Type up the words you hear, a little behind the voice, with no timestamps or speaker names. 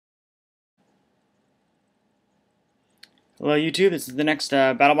Hello YouTube, this is the next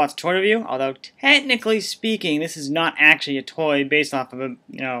Battlebots toy review, although technically speaking, this is not actually a toy based off of one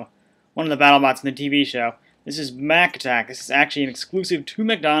of the Battlebots in the TV show. This is Mac Attack. This is actually an exclusive to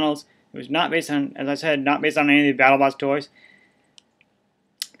McDonald's. It was not based on, as I said, not based on any of the Battlebots toys.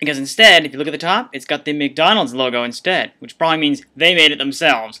 Because instead, if you look at the top, it's got the McDonald's logo instead, which probably means they made it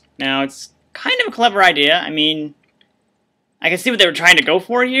themselves. Now, it's kind of a clever idea. I mean, I can see what they were trying to go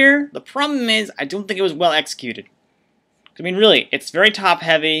for here. The problem is, I don't think it was well executed. I mean, really, it's very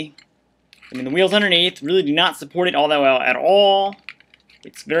top-heavy. I mean, the wheels underneath really do not support it all that well at all.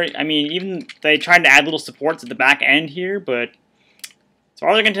 It's very, I mean, even they tried to add little supports at the back end here, but as far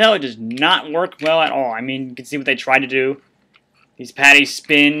as I can tell, it does not work well at all. I mean, you can see what they tried to do. These patties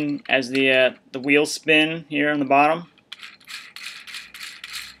spin as the wheels spin here on the bottom.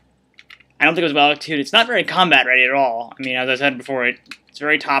 I don't think it was well executed. It's not very combat ready at all. I mean, as I said before, it's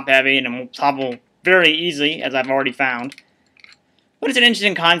very top-heavy and it will topple very easily, as I've already found. But it's an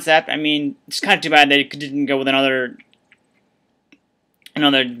interesting concept. I mean, it's kind of too bad they didn't go with another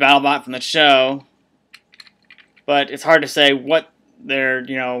Battlebot from the show. But it's hard to say what their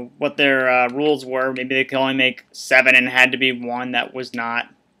rules were. Maybe they could only make 7 and it had to be one that was not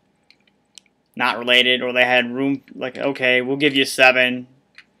related, or they had room, like, okay, we'll give you 7,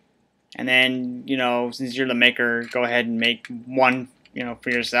 and then, since you're the maker, go ahead and make one,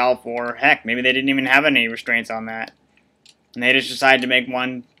 for yourself, or heck, maybe they didn't even have any restraints on that. And they just decided to make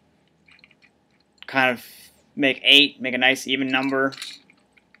one, kind of make 8, make a nice even number.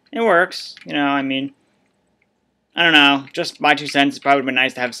 It works, I mean, I don't know, just my 2 cents, it probably would have been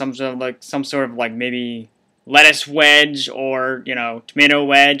nice to have some sort of maybe lettuce wedge, or, tomato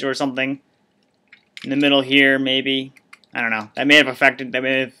wedge or something in the middle here, maybe. I don't know. That may have affected,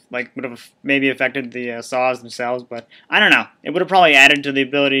 would have maybe affected the saws themselves, but I don't know. It would have probably added to the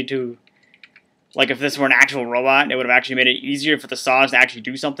ability to, if this were an actual robot, it would have actually made it easier for the saws to actually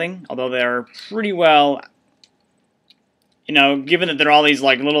do something, although they're pretty well, given that there are all these,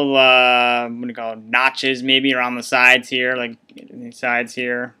 little, what do you call it, notches maybe around the sides here, the sides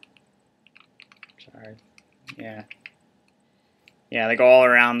here. Sorry. Yeah. Yeah, they go all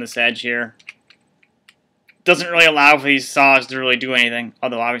around this edge here. Doesn't really allow for these saws to really do anything,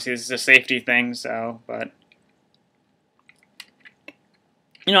 although obviously this is a safety thing, so, but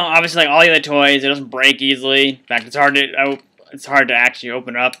obviously, all the other toys, it doesn't break easily. In fact, it's hard to actually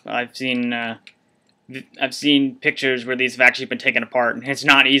open up. I've seen pictures where these have actually been taken apart, and it's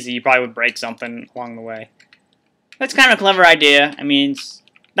not easy. You probably would break something along the way. That's kind of a clever idea. I mean, it's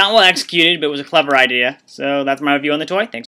not well executed, but it was a clever idea. So that's my review on the toy. Thanks.